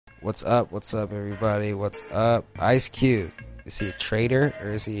What's up? What's up, everybody? What's up? Ice Cube. Is he a traitor or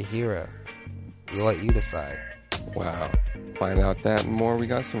is he a hero? We'll let you decide. Wow. Find out that and more. We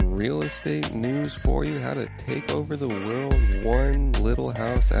got some real estate news for you. How to take over the world one little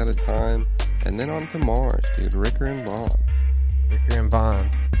house at a time. And then on to Mars, dude. Ricker and Bond. Ricker and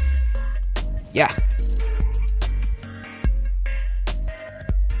Bond. Yeah.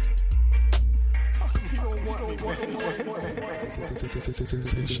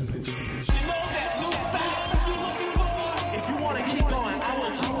 If you want to keep going, I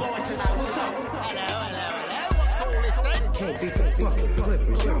will keep going tonight. What's up? Hello. What's all this thing? Can't beat the fucking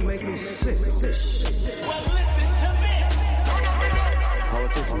Clippers. Y'all make me sick of this shit. Well, listen to this.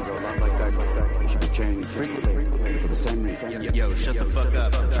 Politicians are a lot like that. They should be changed frequently for the same reason. Yo, shut the fuck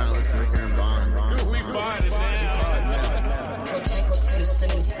up. I'm trying to listen to Ricker and Bond. Dude, we find it now. Protect the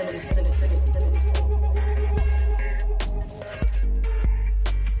city.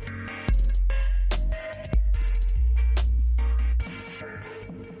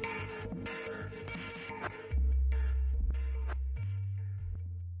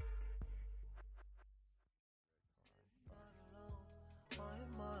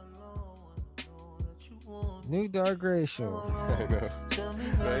 New Dark Racial. I know. Tell me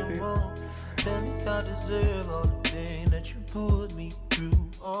Right, dude? wrong. Tell me I deserve all the pain that you put me through.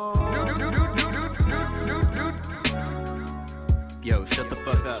 Yo, shut the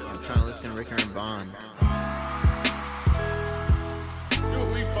fuck up. I'm trying to listen to Ricker and Bond.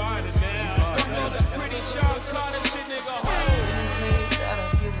 Dude, we find it now. Don't know this pretty sharp car, this shit nigga hold. I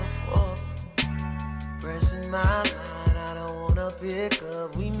don't give a fuck. Pressing my line, I don't wanna pick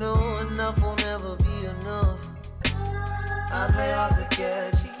up. We know enough will never be enough. I play hard to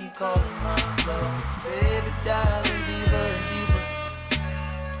catch, she keep calling my bluff. Baby, diving deeper and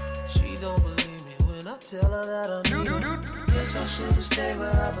deeper. She don't believe me when I tell her that I need her. Guess I should've stayed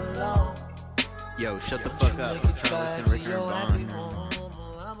where I belong. Yo, shut the fuck up. I'm trying to listen to Ricker and Bond.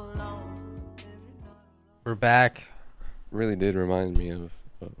 We're back. Really did remind me of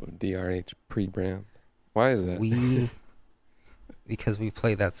DRH pre-Brown. Why is that? Because we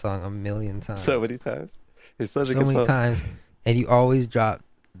played that song a million times. So many times. It's such a So good many song. times. And you always drop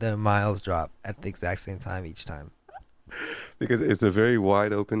the Miles drop at the exact same time each time. Because it's a very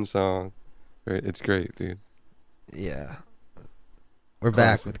wide open song. It's great, dude. Yeah. We're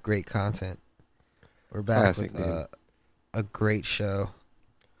Classic. back with great content. We're back Classic, with dude. a great show.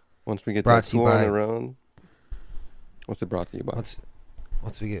 Once we get Brought that to you tour on by- the road. What's it brought to you by?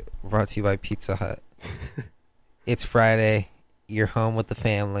 Once we get brought to you by Pizza Hut. It's Friday. You're home with the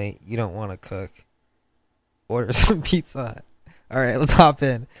family. You don't want to cook. Order some Pizza Hut. All right, let's hop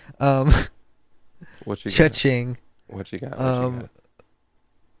in. What you got? Cha-ching. What you got?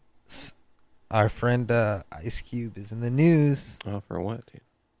 Our friend Ice Cube is in the news. Oh, for what, dude?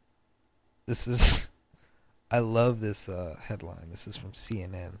 This is... I love this headline. This is from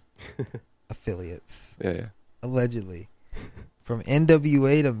CNN. Affiliates. Yeah. Allegedly. From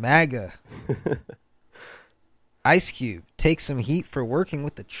NWA to MAGA. Ice Cube takes some heat for working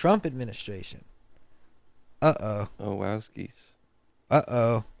with the Trump administration. Uh-oh. Oh, wow, skis.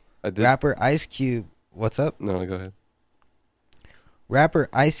 Uh-oh. I did. Rapper Ice Cube. What's up? No, go ahead. Rapper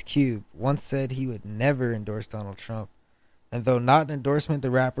Ice Cube once said he would never endorse Donald Trump. And though not an endorsement,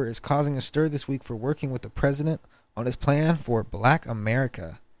 the rapper is causing a stir this week for working with the president on his plan for Black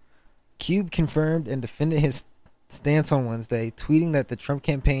America. Cube confirmed and defended his stance on Wednesday, tweeting that the Trump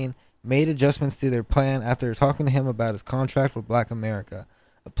campaign made adjustments to their plan after talking to him about his contract with Black America,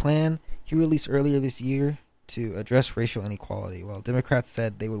 a plan he released earlier this year to address racial inequality, while Democrats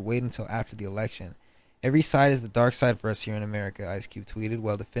said they would wait until after the election. Every side is the dark side for us here in America, Ice Cube tweeted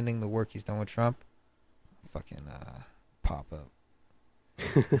while defending the work he's done with Trump. Fucking pop up.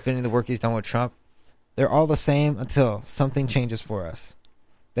 Defending the work he's done with Trump. They're all the same until something changes for us.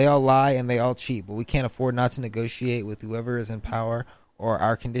 They all lie and they all cheat, but we can't afford not to negotiate with whoever is in power, or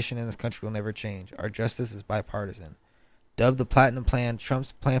our condition in this country will never change. Our justice is bipartisan. Dubbed the Platinum Plan,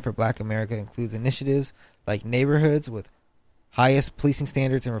 Trump's plan for Black America includes initiatives like neighborhoods with highest policing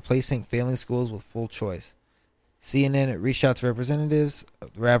standards and replacing failing schools with full choice. CNN reached out to representatives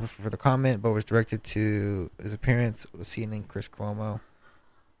of the rapper for the comment, but was directed to his appearance with CNN Chris Cuomo.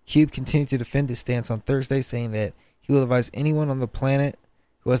 Cube continued to defend his stance on Thursday, saying that he will advise anyone on the planet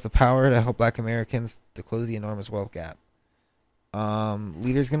who has the power to help Black Americans to close the enormous wealth gap.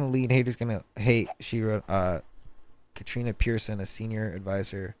 Leaders gonna lead, haters gonna hate, she wrote. Katrina Pearson, a senior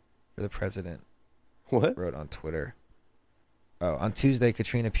advisor for the president, What? wrote on Twitter. On Tuesday,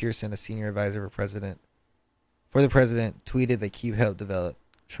 Katrina Pearson, a senior advisor for the president, tweeted that Cube helped develop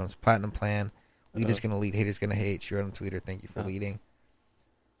Trump's platinum plan. Leaders gonna lead, haters gonna hate. She wrote on Twitter, "Thank you for leading."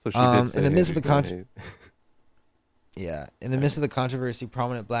 So she did say in the midst of haters the gonna con- hate. Yeah, in the midst of the controversy,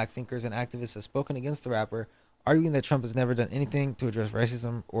 prominent black thinkers and activists have spoken against the rapper, arguing that Trump has never done anything to address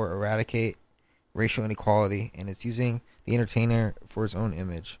racism or eradicate racial inequality, and it's using the entertainer for his own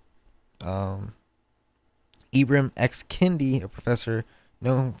image. Ibram X. Kendi, a professor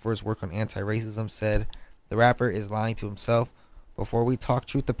known for his work on anti-racism, said the rapper is lying to himself. Before we talk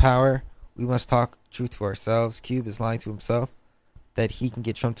truth to power, we must talk truth to ourselves. Cube is lying to himself that he can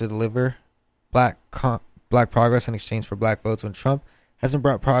get Trump to deliver black progress in exchange for black votes when Trump hasn't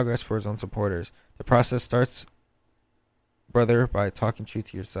brought progress for his own supporters. The process starts, brother, by talking truth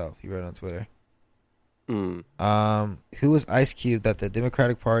to yourself, he wrote on Twitter. Who was Ice Cube that the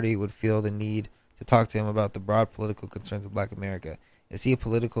Democratic Party would feel the need to talk to him about the broad political concerns of black America? Is he a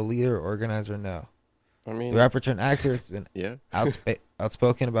political leader or organizer? No. I mean, The rapper turned actor has been yeah.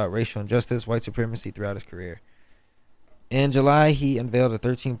 outspoken about racial injustice, white supremacy throughout his career. In July, he unveiled a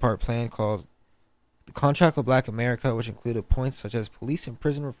 13-part plan called The Contract with Black America, which included points such as police and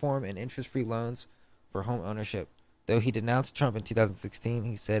prison reform and interest-free loans for home ownership. Though he denounced Trump in 2016,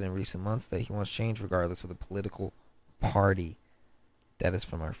 he said in recent months that he wants change regardless of the political party. That is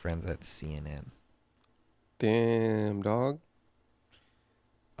from our friends at CNN. Damn, dog.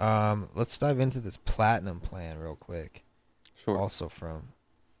 Let's dive into this platinum plan real quick. Sure. Also from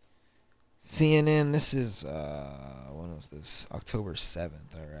CNN. This is when was this? October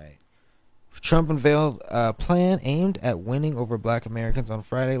 7th. All right. Trump unveiled a plan aimed at winning over black Americans on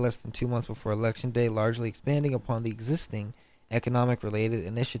Friday, less than 2 months before Election Day, largely expanding upon the existing economic-related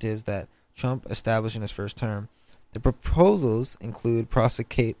initiatives that Trump established in his first term. The proposals include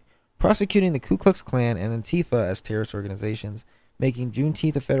prosecuting the Ku Klux Klan and Antifa as terrorist organizations, making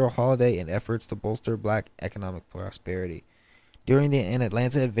Juneteenth a federal holiday, and efforts to bolster black economic prosperity. During an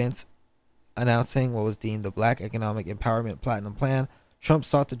Atlanta event announcing what was deemed the Black Economic Empowerment Platinum Plan, Trump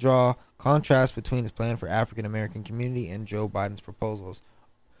sought to draw contrast between his plan for African American community and Joe Biden's proposals,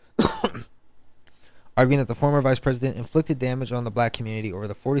 arguing that the former vice president inflicted damage on the black community over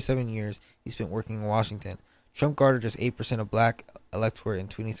the 47 years he spent working in Washington. Trump garnered just 8% of black electorate in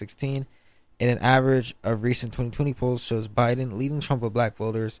 2016, and an average of recent 2020 polls shows Biden leading Trump with black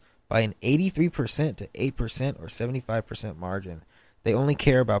voters by an 83% to 8% or 75% margin. They only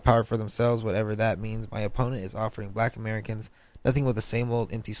care about power for themselves, whatever that means. My opponent is offering black Americans nothing but the same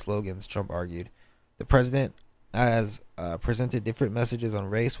old empty slogans, Trump argued. The president has presented different messages on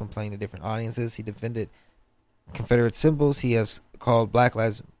race when playing to different audiences. He defended Confederate symbols. He has called Black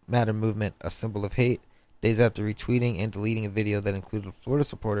Lives Matter movement a symbol of hate. Days after retweeting and deleting a video that included a Florida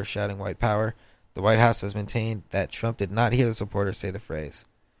supporter shouting white power, the White House has maintained that Trump did not hear the supporters say the phrase.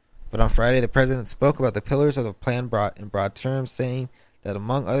 But on Friday, the president spoke about the pillars of the plan in broad terms, saying that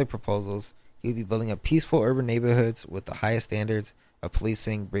among other proposals, he would be building up peaceful urban neighborhoods with the highest standards of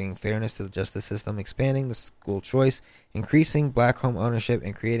policing, bringing fairness to the justice system, expanding the school choice, increasing black home ownership,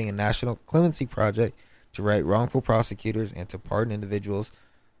 and creating a national clemency project to right wrongful prosecutors and to pardon individuals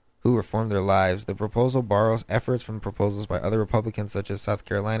who reform their lives. The proposal borrows efforts from proposals by other Republicans, such as South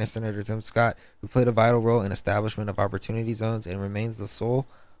Carolina Senator Tim Scott, who played a vital role in establishment of opportunity zones and remains the sole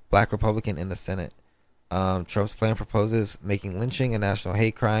black Republican in the Senate. Trump's plan proposes making lynching a national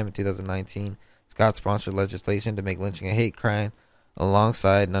hate crime in 2019. Scott sponsored legislation to make lynching a hate crime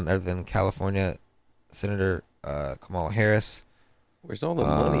alongside none other than California Senator Kamala Harris. Where's all the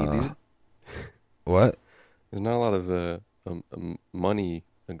money, dude? What? There's not a lot of money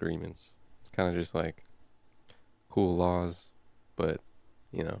agreements. It's kind of just like cool laws, but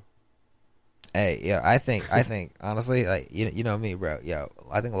you know. Hey, yeah, I think honestly, like you know me, bro. Yeah,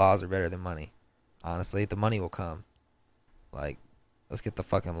 I think laws are better than money. Honestly, the money will come. Like, let's get the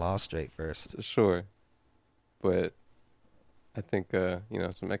fucking law straight first. Sure, but I think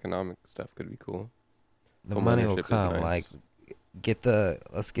some economic stuff could be cool. The Home money will ownership is come. nice. Like,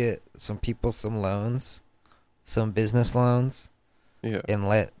 let's get some people some loans, some business loans, Yeah, and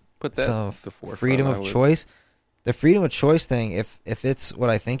let put that some at the forefront, freedom I of would. choice. The freedom of choice thing, if it's what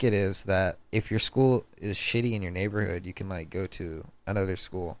I think it is, that if your school is shitty in your neighborhood, you can like go to another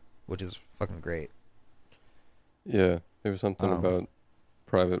school, which is fucking great. Yeah, there was something Um, about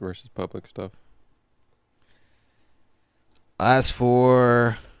private versus public stuff. As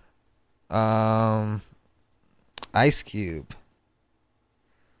for Ice Cube,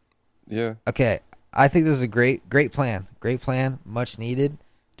 Yeah, okay, I think this is a great plan. Great plan, much needed.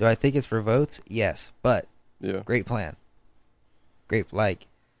 Do I think it's for votes? Yes, but yeah, great plan. Great, like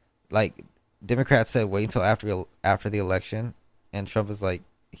Democrats said, wait until after the election, and Trump is like,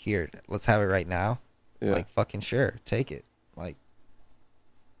 here, let's have it right now. yeah. Like, fucking sure, take it. Like,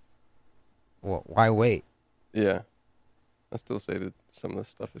 why wait? Yeah. I still say that some of this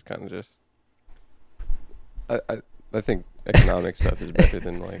stuff is kind of just. I think economic stuff is better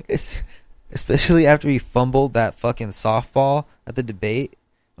than like. It's especially after he fumbled that fucking softball at the debate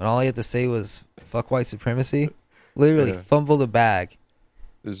when all he had to say was "fuck white supremacy." Literally fumbled the bag.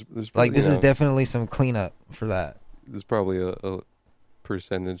 There's Like this is definitely some cleanup for that. There's probably a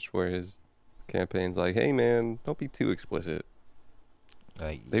percentage where his campaign's like, "Hey man, don't be too explicit."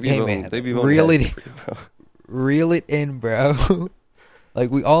 Like, They be hey voting- man, they be voting reel heavy it, for you, bro. reel it in, bro. Like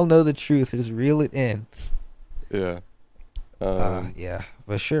we all know the truth. Just reel it in. Yeah. Yeah,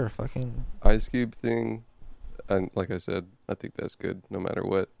 but sure, fucking. Ice Cube thing, and like I said, I think that's good no matter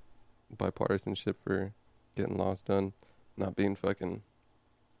what. Bipartisanship for getting laws done, not being fucking.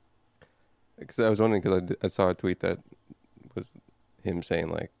 Because I was wondering, because I saw a tweet that was him saying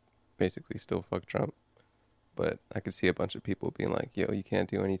like, basically still fuck Trump, but I could see a bunch of people being like, "Yo, you can't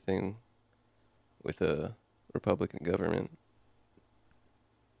do anything with a Republican government."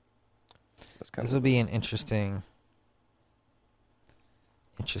 That's kind This will be an interesting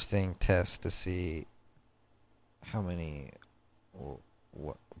test to see how many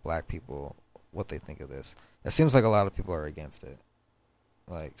what black people what they think of this. It seems like a lot of people are against it,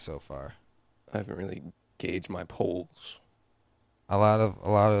 like so far. I haven't really gauged my polls. A lot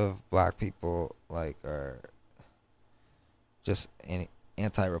of black people like are just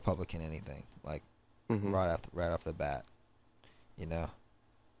anti-Republican anything, like Mhm. right off the bat, you know.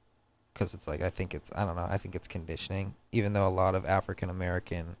 Because it's like I think it's conditioning. Even though a lot of African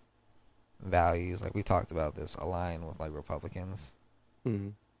American values, like we talked about this, align with like Republicans.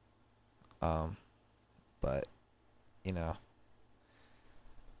 Mhm. But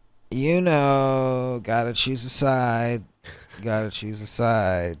gotta choose a side.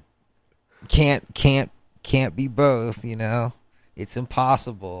 Can't be both. It's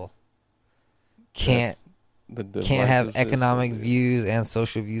impossible. That's the Can't have divisive economic system, dude. views and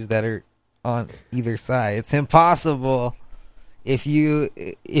social views that are on either side. It's impossible. If you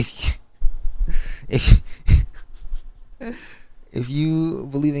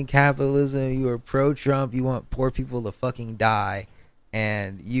believe in capitalism, you are pro-Trump, you want poor people to fucking die,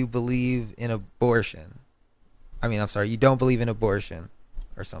 and you believe in abortion. You don't believe in abortion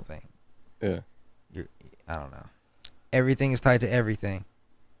or something. Yeah. I don't know. Everything is tied to everything.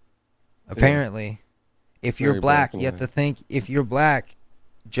 Apparently, if you're Very black, black and you have to white. think, if you're black,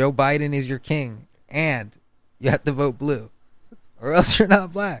 Joe Biden is your king, and you have to vote blue, or else you're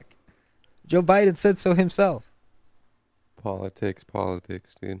not black. Joe Biden said so himself. Politics,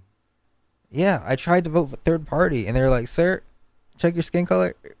 dude. Yeah, I tried to vote for third party, and they were like, "Sir, check your skin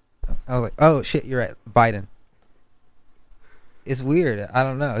color." I was like, "Oh shit, you're right, Biden." It's weird. I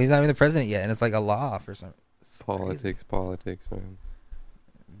don't know. He's not even the president yet, and it's like a law for some. It's crazy. Politics, man.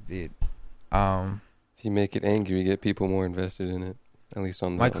 Dude. If you make it angry, you get people more invested in it. At least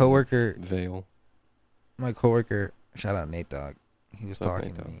on the My coworker, Veil. shout out Nate Dogg. He was What's up, talking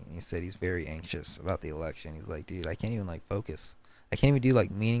Nate to Dogg? me. He said he's very anxious about the election. He's like, dude, I can't even like focus. I can't even do like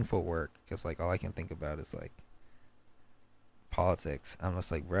meaningful work because like all I can think about is like politics. I'm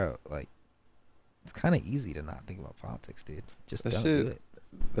just like, bro, like it's kind of easy to not think about politics, dude. Just That don't shit- do it.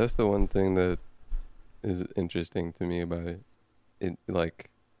 That's the one thing that is interesting to me about it. It like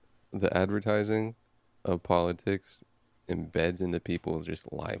the advertising of politics embeds into people's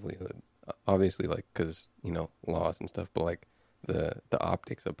just livelihood. Obviously, like because laws and stuff, but like the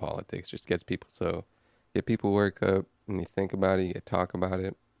optics of politics just gets people get people work up and you think about it, you talk about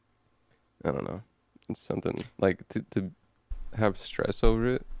it. I don't know. It's something like to have stress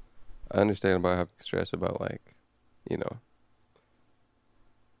over it. I understand about having stress about like,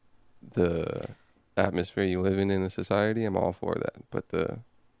 the atmosphere you live in a society. I'm all for that, but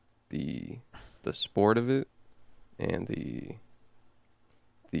the sport of it and the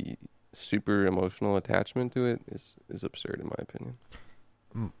super emotional attachment to it is absurd in my opinion.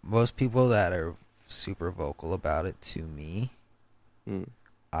 Most people that are super vocal about it, to me,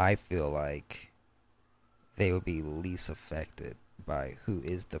 I feel like they would be least affected by who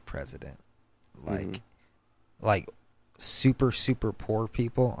is the president. Like super, super poor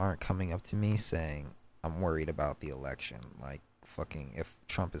people aren't coming up to me saying, I'm worried about the election. Like, fucking, if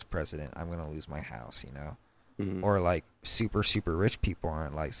Trump is president, I'm going to lose my house, Or like super, super rich people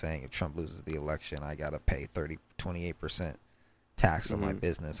aren't like saying, if Trump loses the election, I got to pay 28% tax on my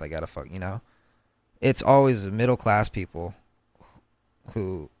business. I got to It's always middle class people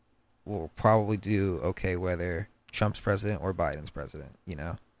who will probably do okay whether Trump's president or Biden's president,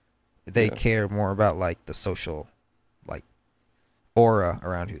 They care more about like the social like aura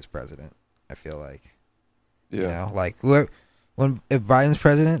around who's president, I feel like. Like if Biden's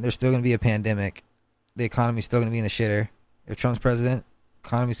president, there's still going to be a pandemic. The economy's still going to be in the shitter. If Trump's president,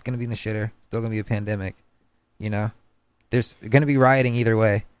 economy's going to be in the shitter. Still going to be a pandemic. You know? There's going to be rioting either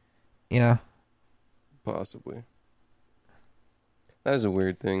way. You know? Possibly. That is a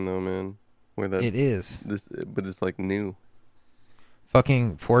weird thing, though, man. Where that It is. but it's like new.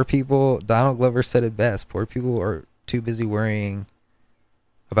 Fucking poor people. Donald Glover said it best. Poor people are too busy worrying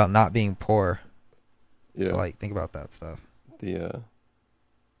about not being poor. Yeah. So, like, think about that stuff. There's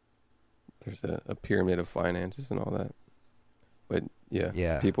a pyramid of finances and all that. But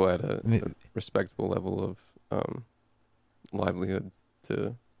yeah. People at a respectable level of livelihood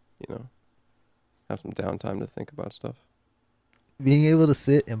to, have some downtime to think about stuff. Being able to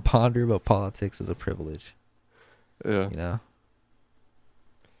sit and ponder about politics is a privilege. Yeah. You know?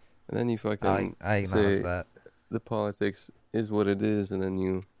 And then you fucking I acknowledge that. The politics is what it is, and then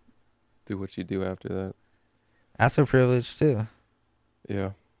you do what you do after that. That's a privilege, too.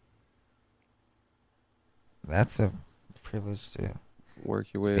 Yeah. That's a privilege, too. Work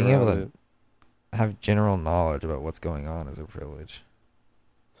your way Being able around to it. have general knowledge about what's going on is a privilege.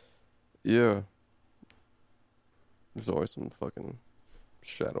 Yeah. There's always some fucking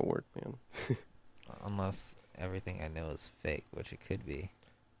shadow work, man. Unless everything I know is fake, which it could be.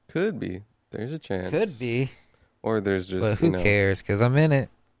 Could be. There's a chance. Could be. Or there's just, But who cares? Because I'm in it.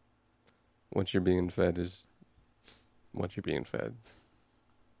 What you're being fed is what you're being fed.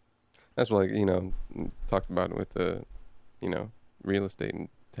 That's what, talked about it with the, real estate and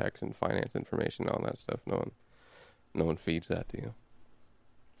tax and finance information and all that stuff. No one feeds that to you.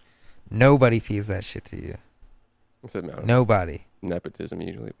 Nobody feeds that shit to you. Except Nobody. Nepotism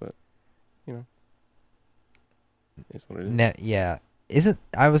usually, but, it's what it is. Yeah.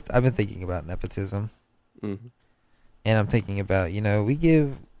 I've been thinking about nepotism. Mm-hmm. And I'm thinking about,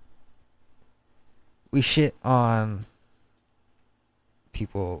 we shit on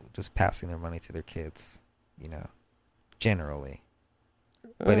people just passing their money to their kids, generally.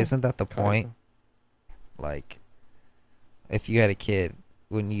 But isn't that the point? Like, if you had a kid,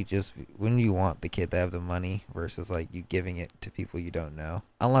 wouldn't you want the kid to have the money versus, like, you giving it to people you don't know?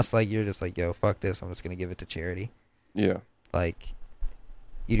 Unless, like, you're just like, yo, fuck this, I'm just going to give it to charity. Yeah. Like,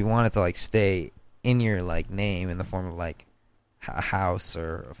 you'd want it to, like, stay in your, like, name in the form of, like, a house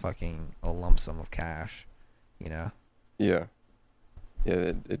or a lump sum of cash, Yeah. Yeah,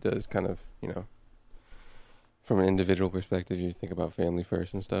 it does kind of, from an individual perspective, you think about family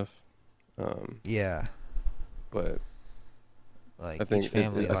first and stuff. Yeah. But like, I think each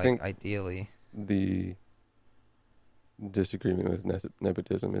family, I think ideally. The disagreement with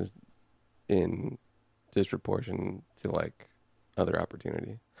nepotism is in disproportion to, like, other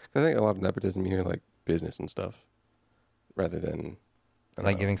opportunity. 'Cause I think a lot of nepotism you hear, like, business and stuff, rather than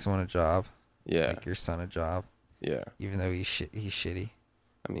like giving someone a job. Yeah. Like your son a job. Yeah. Even though he's shitty.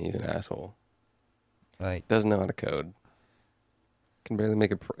 I mean, he's an asshole. Like, doesn't know how to code. Can barely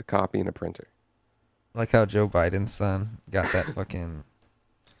make a copy in a printer. Like how Joe Biden's son got that fucking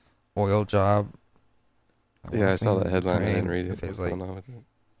oil job. I saw that headline. I didn't read it. What's going on with it?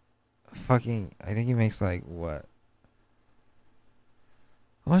 I think he makes like what?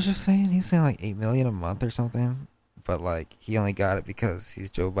 What was I just saying? He was saying like $8 million a month or something. But like he only got it because he's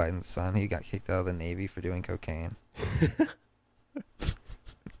Joe Biden's son. He got kicked out of the Navy for doing cocaine.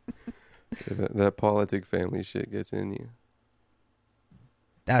 that politic family shit gets in you.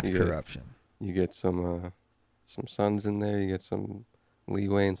 That's corruption. You get some sons in there. You get some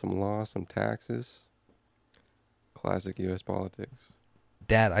leeway and some law, some taxes. Classic U.S. politics.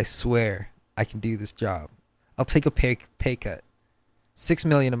 Dad, I swear I can do this job. I'll take a pay cut. $6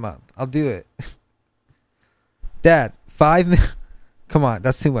 million a month. I'll do it. Dad, $5 million. Come on,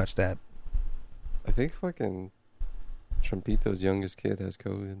 that's too much, Dad. I think fucking Trumpito's youngest kid has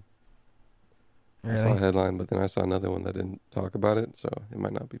COVID. Really? I saw a headline, but then I saw another one that didn't talk about it, so it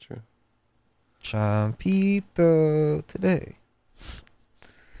might not be true. Trumpito today.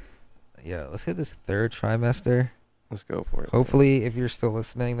 Yeah, let's hit this third trimester. Let's go for it. Hopefully, if you're still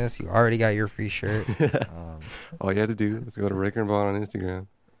listening to this, you already got your free shirt. All you had to do was go to Ricker and Bond on Instagram.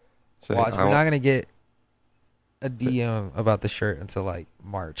 Say, watch, we're not going to get a DM about the shirt until like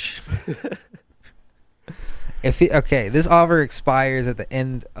March. Okay, this offer expires at the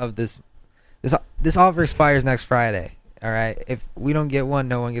end of this offer expires next Friday. All right, if we don't get one,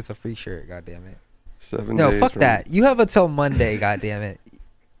 no one gets a free shirt. God damn it. 7 days. No, fuck that. You have until Monday. God damn it.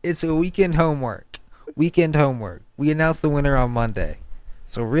 It's a weekend homework. We announce the winner on Monday,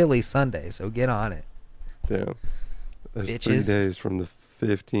 so really Sunday. So get on it. Damn. That's bitches. 3 days from the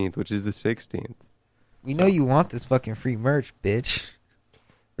 15th, which is the 16th. We know you want this fucking free merch, bitch.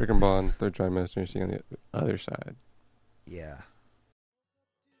 Rick and Bond, third trimester, see on the other side. Yeah.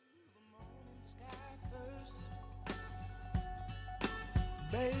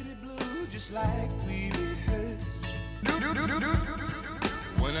 baby blue just like we rehearsed.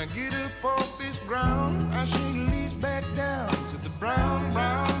 When I get up off this ground, I she leads back down to the brown,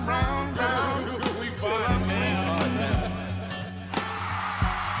 brown, brown, brown. Till I'm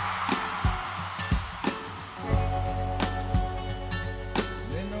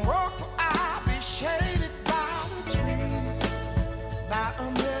then the walk I'll be shaded by the trees, by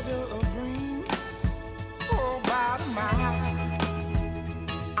a meadow of green, for about a mile.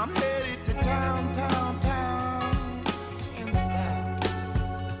 I'm headed to town, town, town, in style,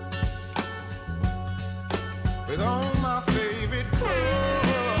 with all my favorite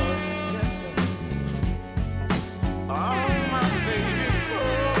clothes, yes, sir. All my favorite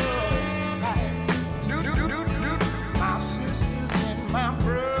clothes, like my sisters and my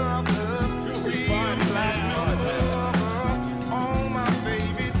brothers, seem like no other. All my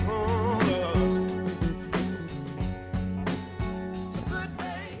favorite clothes. It's a good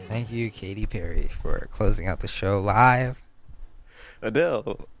day. Thank you, Katy Perry, for closing out the show live.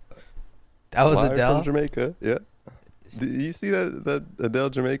 Adele. That was Live Adele. from Jamaica. Yeah. Did you see that Adele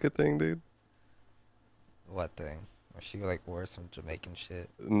Jamaica thing, dude? What thing? Where she like wore some Jamaican shit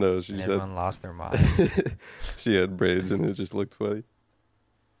No, she and said everyone lost their mind. she had braids and it just looked funny.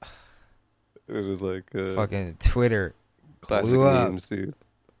 It was like Fucking Twitter classic blew up memes, dude.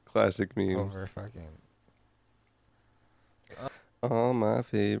 Classic memes. over fucking. Oh, my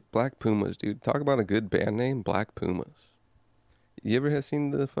favorite. Black Pumas, dude. Talk about a good band name, Black Pumas. You ever have seen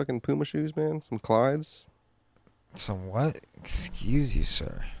the fucking Puma shoes, man? Some Clydes? Some what? Excuse you,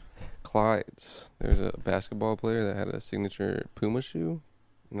 sir. Clydes. There's a basketball player that had a signature Puma shoe.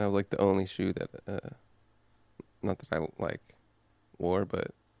 And that was like the only shoe that, not that I like wore,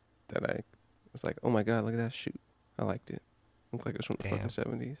 but that I was like, oh my God, look at that shoe. I liked it. Looked like it was from the Damn.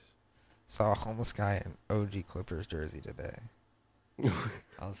 fucking 70s. Saw a homeless guy in OG Clippers jersey today.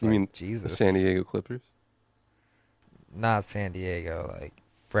 I was You like, mean the Jesus. San Diego Clippers? Not San Diego, like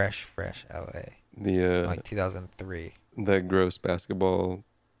fresh LA. The, Like 2003. that gross basketball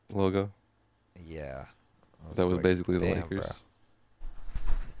logo? Yeah. I That was like, basically the damn, Lakers. Bro.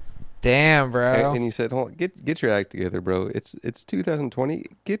 Damn, bro. And you said, "Hold on, get your act together, bro. It's 2020.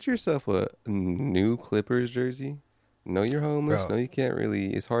 Get yourself a new Clippers jersey. Know you're homeless. Bro. Know you can't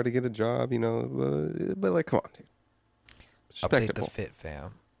really. It's hard to get a job, you know. But like, come on, dude. Update Respectable. the fit,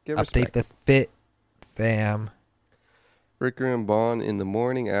 fam. Get Update respect. the fit, fam. Ricker and Bond in the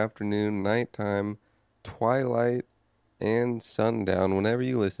morning, afternoon, nighttime, twilight, and sundown. Whenever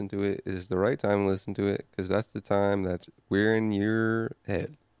you listen to it, is the right time to listen to it because that's the time that we're in your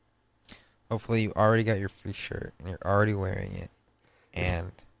head. Hopefully you already got your free shirt and you're already wearing it.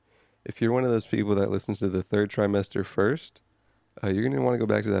 And If you're one of those people that listens to the third trimester first, you're going to want to go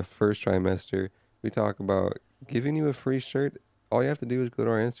back to that first trimester. We talk about giving you a free shirt. All you have to do is go to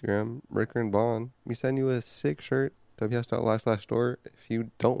our Instagram, Ricker and Bond. We send you a sick shirt, ws.live/store, if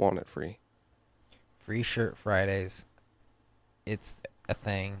you don't want it free. free shirt Fridays. It's a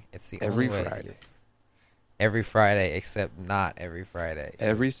thing. It's the Every only way to Friday. do it. Every Friday, except not every Friday.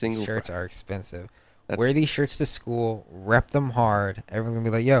 Every single shirts Friday. are expensive. That's- Wear these shirts to school. Rep them hard. Everyone's gonna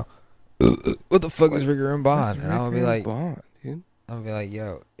be like, "Yo, what the fuck is Ricker and Bond?" And I'm gonna be Ricker like, and Bond, dude. "I'm gonna be like,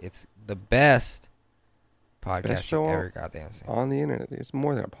 yo, it's the best podcast Best show you've on- ever goddamn seen." On the internet. It's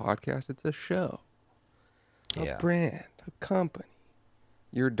more than a podcast. It's a show. A Yeah. brand. A company.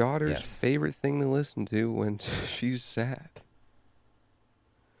 Your daughter's Yes. favorite thing to listen to when she's sad.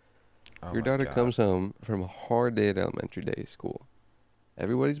 Oh Your my daughter God. comes home from a hard day at elementary day school.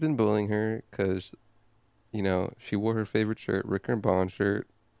 Everybody's been bullying her because, you know, she wore her favorite shirt, Ricker and Bond shirt.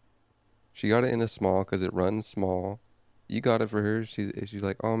 She got it in a small because it runs small. You got it for her. She's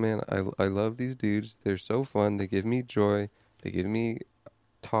like, oh man, I love these dudes. They're so fun. They give me joy. They give me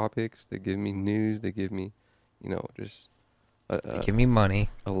topics. They give me news. They give me, you know, just Give me money.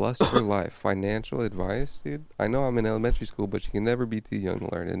 a lust for life, financial advice, dude. I know I'm in elementary school, but you can never be too young to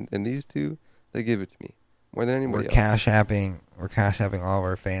learn. And these two, they give it to me more than We're anybody else. cash apping. We're cash apping all of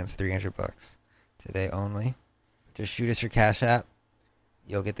our fans $300 today only. Just shoot us your cash app.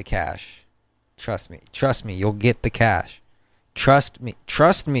 You'll get the cash. Trust me. Trust me. You'll get the cash. Trust me.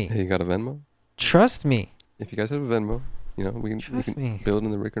 Trust me. Hey, you got a Venmo? Trust me. If you guys have a Venmo, you know we Trust can me. build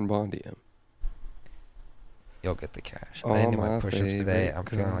in the Ricker and Bond DM. You'll get the cash. All I didn't do my my push-ups today. favorite I'm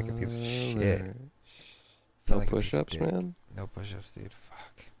feeling like a piece of shit. colors. Feel No like a piece of push-ups, dick. man. No push-ups, dude.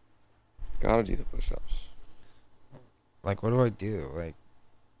 Fuck. Gotta do the push-ups. Like, what do I do? Like,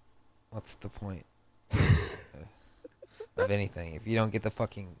 what's the point of anything if you don't get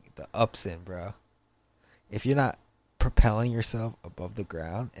the ups in, bro? If you're not propelling yourself above the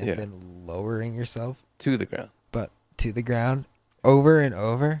ground and Yeah. then lowering yourself, To the ground. but to the ground, over and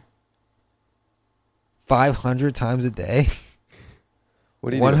over 500 times a day,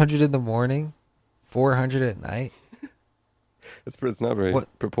 What do you do? 100 in the morning, 400 at night. It's not very What?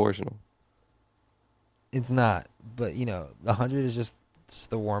 proportional. It's not, but you know, the 100 is just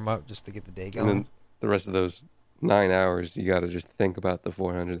the warm up, just to get the day And going. then the rest of those 9 hours, you got to just think about the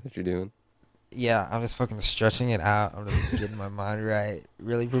 400 that you're doing. Yeah, I'm just fucking stretching it out. I'm just getting my mind right,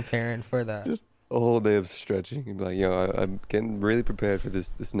 really preparing for that. Just a whole day of stretching. You'd be like, yo, I'm getting really prepared for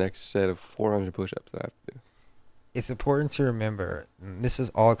this next set of 400 push-ups that I have to do. It's important to remember, and this is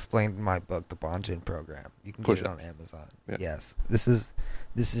all explained in my book, The Bonjin Program. You can get it on Push-ups. Amazon. Yeah. Yes, this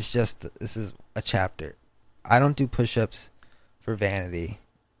is a chapter. I don't do push-ups for vanity.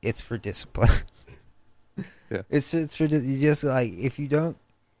 It's for discipline. Yeah. It's for you just like, if you don't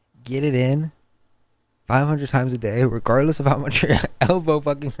get it in 500 times a day, regardless of how much your elbow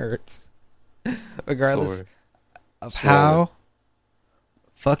fucking hurts, regardless Sore. of Swollen. how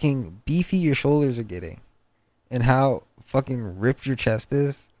fucking beefy your shoulders are getting and how fucking ripped your chest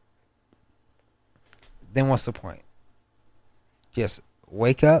is, then what's the point? Just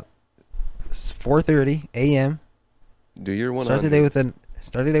wake up, it's 4:30 a.m. Do your 100. Start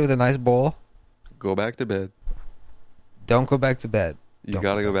the day with a nice bowl. Go back to bed. Don't go back to bed. You Don't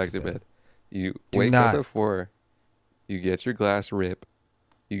got to go back to bed. You Do wake not. up at 4. You get your glass rip.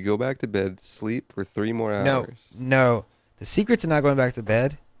 You go back to bed, sleep for 3 more hours. No. The secret to not going back to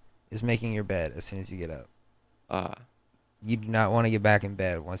bed is making your bed as soon as you get up. Ah. You do not want to get back in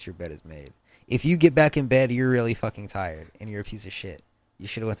bed once your bed is made. If you get back in bed, you're really fucking tired and you're a piece of shit. You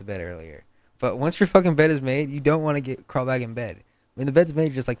should have went to bed earlier. But once your fucking bed is made, you don't want to crawl back in bed. When the bed's made,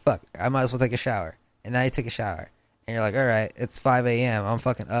 you're just like, fuck, I might as well take a shower. And now you take a shower. And you're like, all right, it's 5 a.m. I'm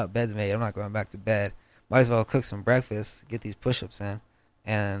fucking up. Bed's made. I'm not going back to bed. Might as well cook some breakfast, get these push-ups in.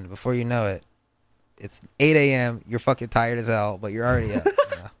 And before you know it, it's 8 a.m. You're fucking tired as hell, but you're already up.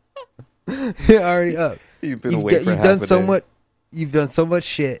 You know? You're already up. You've been awake for You've half done a so day. much. You've done so much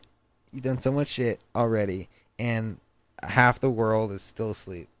shit. You've done so much shit already, and half the world is still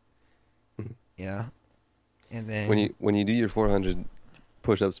asleep. Mhm. Yeah, and then When you do your 400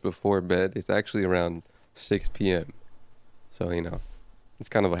 push-ups before bed, it's actually around 6 p.m. So, you know, it's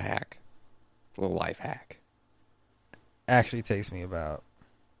kind of a hack. A little life hack. actually takes me about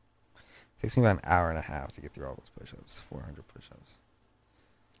an hour and a half to get through all those push-ups. 400 push-ups.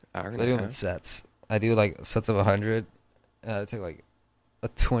 Hour So and I a do them in half. sets. I do like sets of 100. I take like a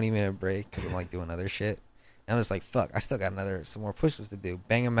 20-minute break because I'm like doing other shit. And I'm just like, fuck, I still got some more push-ups to do.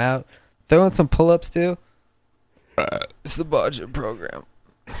 Bang them out. Throw in some pull-ups too. It's the budget program.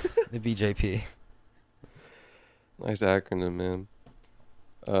 The BJP. Nice acronym, man.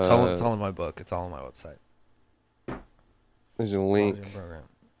 It's all in my book. It's all on my website. There's a link. Budget program.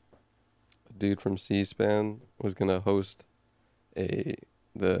 A dude from C-SPAN was gonna host the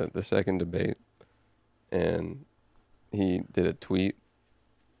second debate, and he did a tweet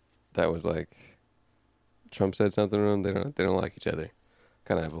that was like, Trump said something to him. They don't like each other.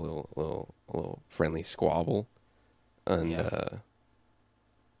 Kind of have a little friendly squabble, and Yeah.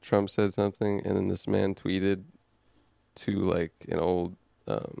 Trump said something, and then this man tweeted to like an old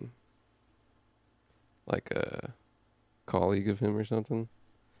like a colleague of him or something,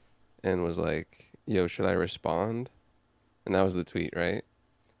 and was like, yo, should I respond? And that was the tweet, right?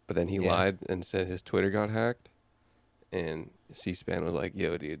 But then he Yeah. lied and said his Twitter got hacked, and C-SPAN was like,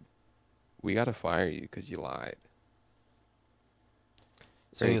 yo, dude, we gotta fire you because you lied.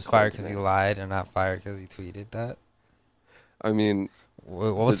 So Very he was fired because he cultivated. lied and not fired because he tweeted that? I mean,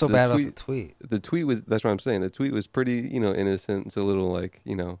 What was so The bad about the tweet? the tweet was, that's what I'm saying. The tweet was pretty, innocent. It's a little like,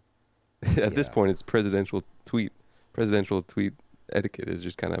 at this Yeah. point, it's presidential tweet etiquette is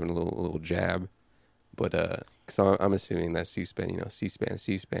just kind of having a little jab. But, so I'm assuming that C-SPAN,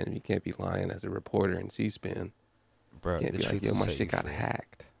 C-SPAN, you can't be lying as a reporter in C-SPAN. Bro, You can't the be like, truth yo, will my set shit you got free.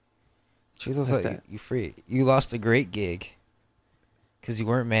 hacked. Truth will That's set that. you free. You lost a great gig because you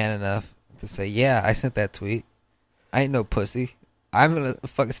weren't man enough to say, yeah, I sent that tweet. I ain't no pussy. I'm going to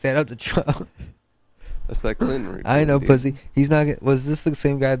fucking stand up to Trump. That's that Clinton routine. I ain't no dude. pussy. He's not. Was this the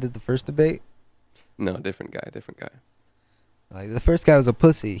same guy that did the first debate? No, different guy. Like the first guy was a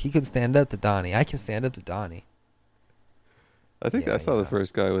pussy. He could stand up to Donnie. I can stand up to Donnie. I think Yeah, I saw the yeah.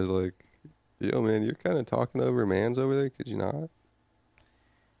 first guy was like, yo, man, you're kind of talking over mans over there. Could you not?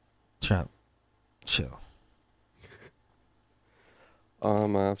 Trump, chill.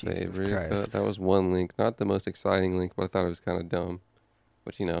 My Jesus favorite. Christ. That was one link, not the most exciting link, but I thought it was kind of dumb.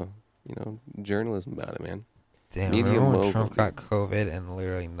 But journalism about it, man. Damn, Media remember when mogul, Trump got COVID and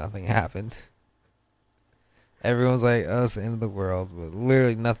literally nothing happened? Everyone's like, oh, it's the end of the world, but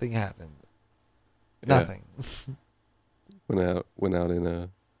literally nothing happened. Yeah. Nothing. went out in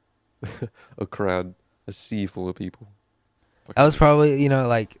a crowd, a sea full of people. That was probably,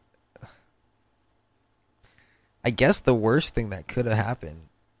 like, I guess the worst thing that could have happened.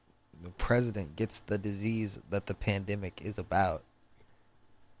 The president gets the disease that the pandemic is about.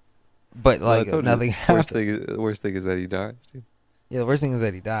 But, like, nothing happened. The worst thing is that he dies, dude. Yeah, the worst thing is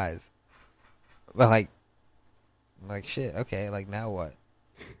that he dies. But, like shit, okay, like, now what?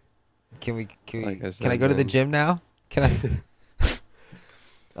 Can I go to the gym now? Can I?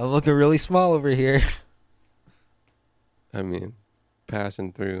 I'm looking really small over here. I mean,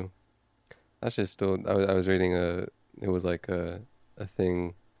 passing through. That's just still. I was reading it was like a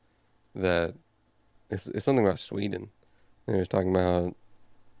thing that it's something about Sweden. And it was talking about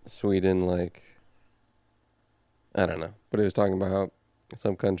Sweden, like, I don't know, but it was talking about how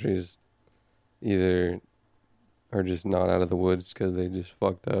some countries either are just not out of the woods because they just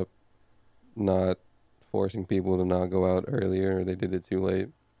fucked up, not forcing people to not go out earlier, or they did it too late.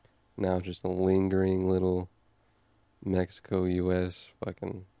 Now it's just a lingering little Mexico, U.S.,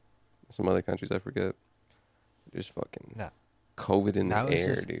 fucking some other countries I forget. Just fucking COVID in the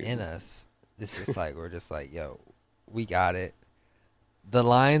air, just dude. In us. It's just like, we're just like, yo, we got it. The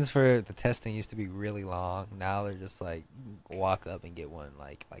lines for the testing used to be really long. Now they're just like, you can walk up and get one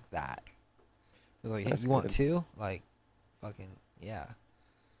like that. They're like, hey, you want two? Like, fucking, yeah.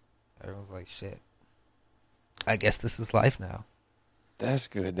 Everyone's like, shit. I guess this is life now. That's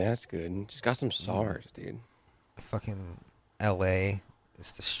good. Just got some SARS, dude. Fucking LA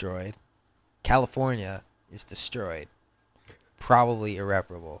is destroyed. California is destroyed. Probably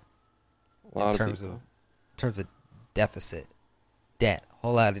irreparable. In terms of deficit. Debt.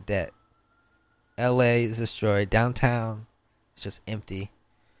 Whole lot of debt. LA is destroyed. Downtown is just empty.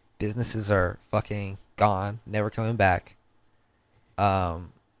 Businesses are fucking gone. Never coming back. The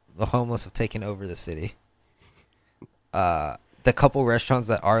homeless have taken over the city. The couple restaurants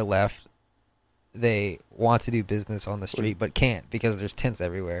that are left, they want to do business on the street but can't because there's tents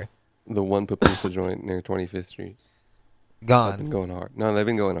everywhere. The one pupusa joint near 25th Street. Gone. They've been going hard. No, they've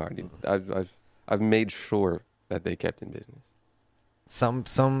been going hard, dude. I've made sure that they kept in business.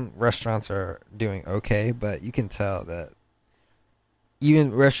 Some restaurants are doing okay, but you can tell that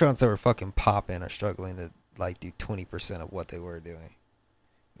even restaurants that were fucking popping are struggling to like do 20% of what they were doing.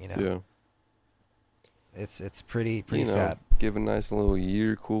 Yeah. It's pretty sad. Give a nice little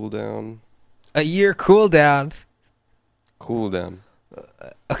year cool down. A year cool down. Cool down.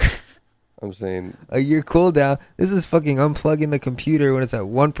 I'm saying a year cool down. This is fucking unplugging the computer when it's at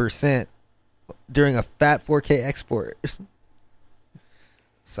 1% during a fat 4K export.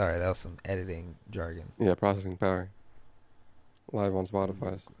 Sorry, that was some editing jargon. Yeah, processing power. Live on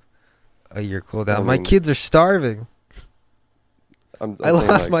Spotify. A year cool down. My kids are starving. I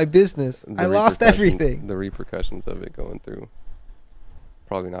lost my business. I lost everything. The repercussions of it going through.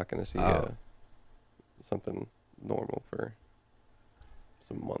 Probably not going to see something normal for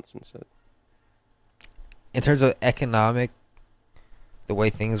some months instead. In terms of economic, the way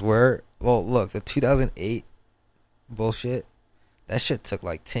things were, well, look, the 2008 bullshit, that shit took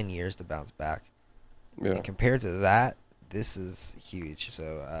like 10 years to bounce back. Yeah. And compared to that, this is huge.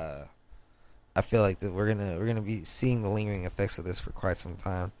 So, I feel like that we're gonna be seeing the lingering effects of this for quite some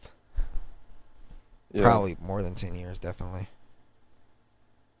time. Yeah. Probably more than 10 years, definitely.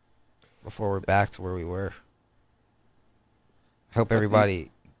 Before we're back to where we were. I hope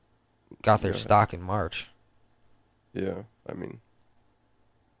everybody got their stock in March. Yeah, I mean,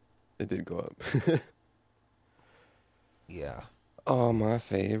 it did go up. Yeah. Oh, my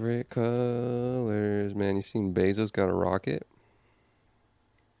favorite colors. Man, you seen Bezos got a rocket?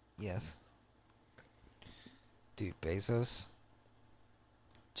 Yes. Dude, Bezos.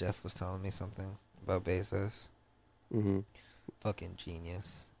 Jeff was telling me something about Bezos. Mm-hmm. Fucking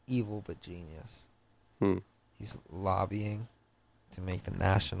genius. Evil, but genius. He's lobbying to make the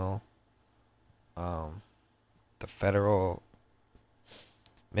national, the federal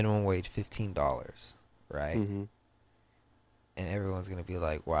minimum wage $15, right? Mm-hmm. And everyone's going to be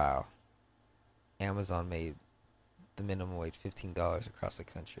like, wow, Amazon made the minimum wage $15 across the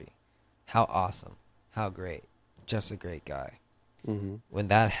country. How awesome. How great. Jeff's a great guy. Mm-hmm. When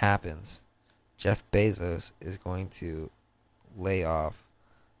that happens, Jeff Bezos is going to lay off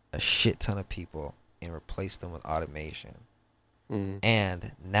a shit ton of people and replace them with automation. Mm-hmm.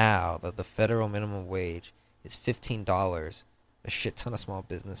 And now that the federal minimum wage is $15, a shit ton of small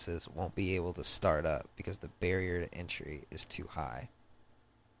businesses won't be able to start up because the barrier to entry is too high.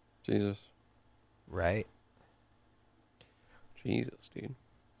 Jesus. Right? Jesus, dude.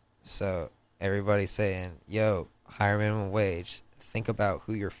 So everybody's saying, yo, higher minimum wage. Think about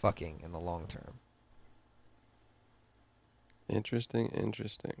who you're fucking in the long term.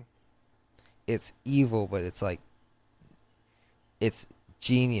 Interesting. It's evil, but it's like it's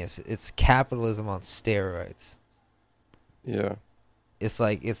genius. It's capitalism on steroids. Yeah. It's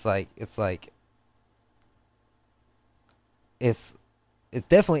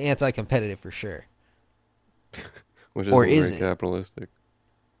definitely anti-competitive for sure. Which Or isn't is very it? capitalistic.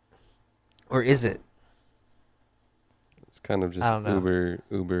 Or is it? It's kind of just I don't know.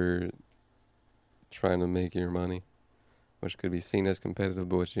 Uber trying to make your money, which could be seen as competitive,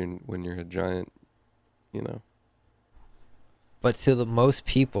 but when you're a giant, you know. But to the most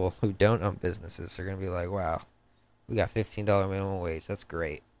people who don't own businesses, they're gonna be like, "Wow, we got $15 minimum wage. That's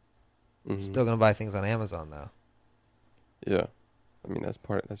great." Mhm. Still gonna buy things on Amazon though. Yeah. I mean, that's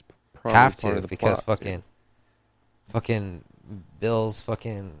probably Have part to of the because plot, dude. fucking Bill's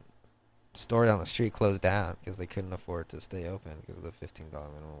fucking store down the street closed down because they couldn't afford to stay open because of the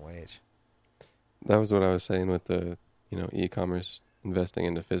 $15 minimum wage. That was what I was saying with the, e-commerce investing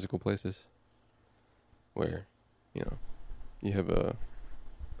into physical places where, you have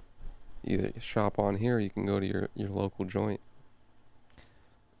either shop on here or you can go to your local joint.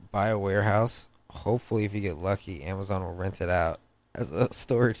 Buy a warehouse. Hopefully, if you get lucky, Amazon will rent it out as a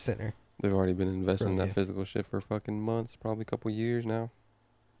storage center. They've already been investing in From that you. physical shit for fucking months, probably a couple years now.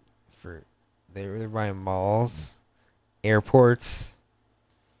 They're buying malls, airports.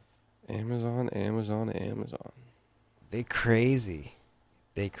 Amazon. They crazy.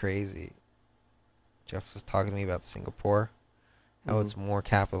 Jeff was talking to me about Singapore, how Mhm. it's more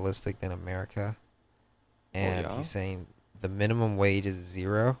capitalistic than America, and yeah? he's saying the minimum wage is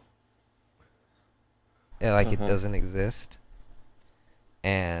 0. Like it Uh-huh. doesn't exist,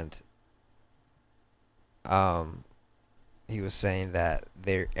 and he was saying that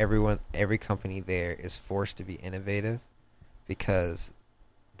every company there is forced to be innovative because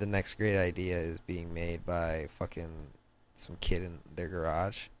the next great idea is being made by fucking some kid in their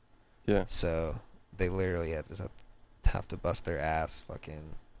garage. Yeah. So they literally have to bust their ass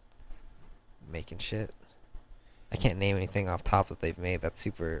fucking making shit. I can't name anything off top that they've made that's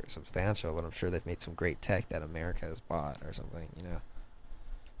super substantial, but I'm sure they've made some great tech that America has bought or something,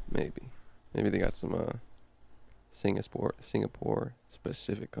 Maybe they got some Singapore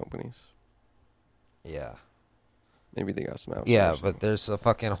specific companies. Yeah. Maybe they got some outsourcing. Yeah, but there's a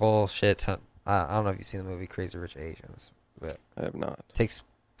fucking whole shit ton. I don't know if you've seen the movie Crazy Rich Asians, but I have not. it takes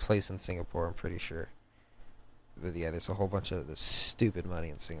place in Singapore, I'm pretty sure. But yeah, there's a whole bunch of there's stupid money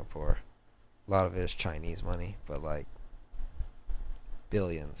in Singapore. A lot of it is Chinese money, but like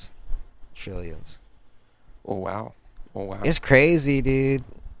billions, trillions. Oh wow. It's crazy, dude.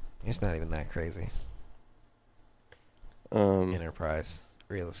 It's not even that crazy. Enterprise,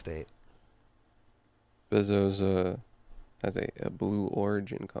 real estate. Bezos has a Blue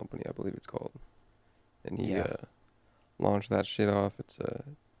Origin company, I believe it's called, and he launched that shit off. It's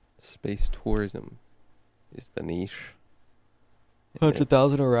space tourism is the niche. And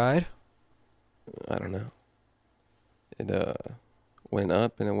 100,000 a ride? I don't know. It went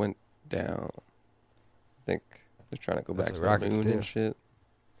up and it went down. I think they're trying to go That's back to what the rockets moon do. and shit.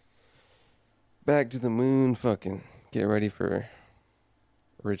 Back to the moon, fucking get ready for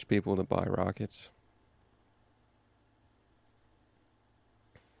rich people to buy rockets.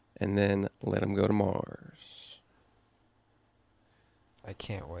 And then let them go to Mars. I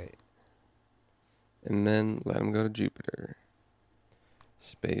can't wait. And then let them go to Jupiter.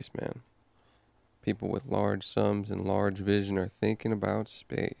 Space, man. People with large sums and large vision are thinking about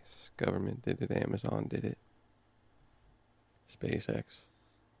space. Government did it. Amazon did it. SpaceX.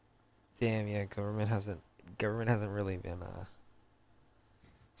 Damn, yeah, government hasn't really been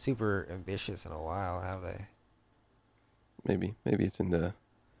super ambitious in a while, have they? Maybe it's in the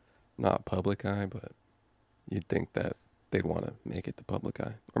not public eye, but you'd think that they'd want to make it the public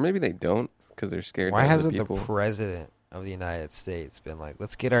eye. Or maybe they don't because they're scared Why of hasn't the the people. president of the United States been like,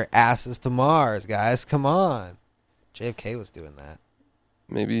 let's get our asses to Mars, guys, come on? JFK was doing that.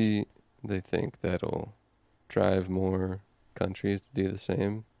 Maybe they think that'll drive more countries to do the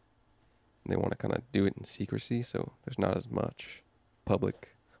same. They want to kind of do it in secrecy, so there's not as much public.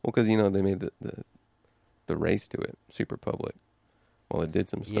 Well, because, they made the race to it super public. Well, it did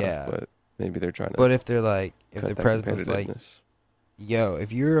some stuff, Yeah. but maybe they're trying to But if they're like, if cut the that president's like, competitiveness. yo,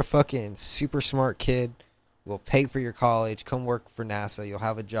 if you're a fucking super smart kid, we'll pay for your college, come work for NASA, you'll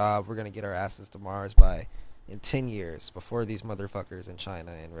have a job, we're going to get our asses to Mars in 10 years before these motherfuckers in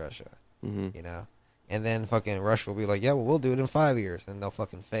China and Russia, Mhm. And then fucking Russia will be like, yeah, well, we'll do it in 5 years. And they'll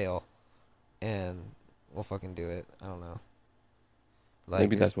fucking fail. And we'll fucking do it. I don't know.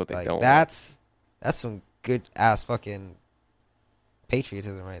 Maybe that's what they don't want. That's some good ass fucking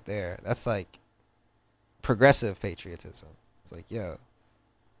patriotism right there. That's like progressive patriotism. It's like, yo,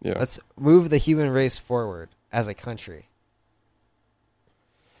 Yeah. let's move the human race forward as a country.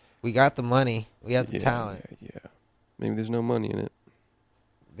 We got the money. We have the talent. Yeah. Maybe there's no money in it.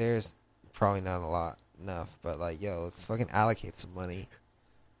 There's probably not enough, but like, yo, let's fucking allocate some money.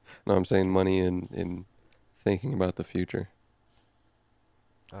 No, I'm saying money in thinking about the future.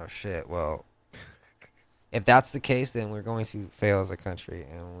 Oh shit. Well, if that's the case, then we're going to fail as a country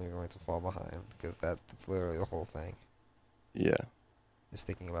and we're going to fall behind because that's literally the whole thing. Yeah. Is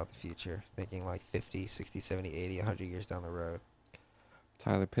thinking about the future, thinking like 50, 60, 70, 80, 100 years down the road.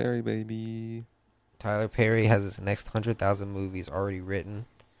 Tyler Perry, baby. Tyler Perry has his next 100,000 movies already written,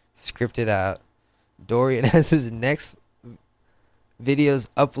 scripted out. Dorian has his next videos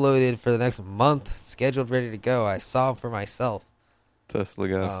uploaded for the next month, scheduled, ready to go. I saw him for myself. Tesla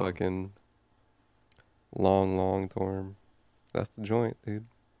got fucking long term. That's the joint, dude.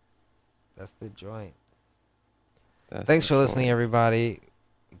 That's the joint. Thanks for listening, everybody.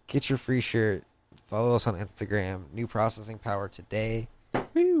 Get your free shirt. Follow us on Instagram. New processing power today.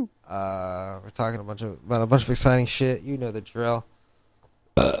 Woo. We're talking about a bunch of exciting shit. You know the drill.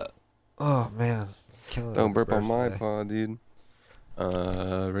 Oh man, don't burp on my pod, dude.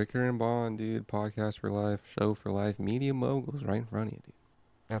 Ricker and Bond, dude. Podcast for life, show for life, media moguls right in front of you, dude.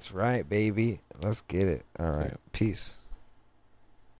 That's right, baby. Let's get it. All right, peace.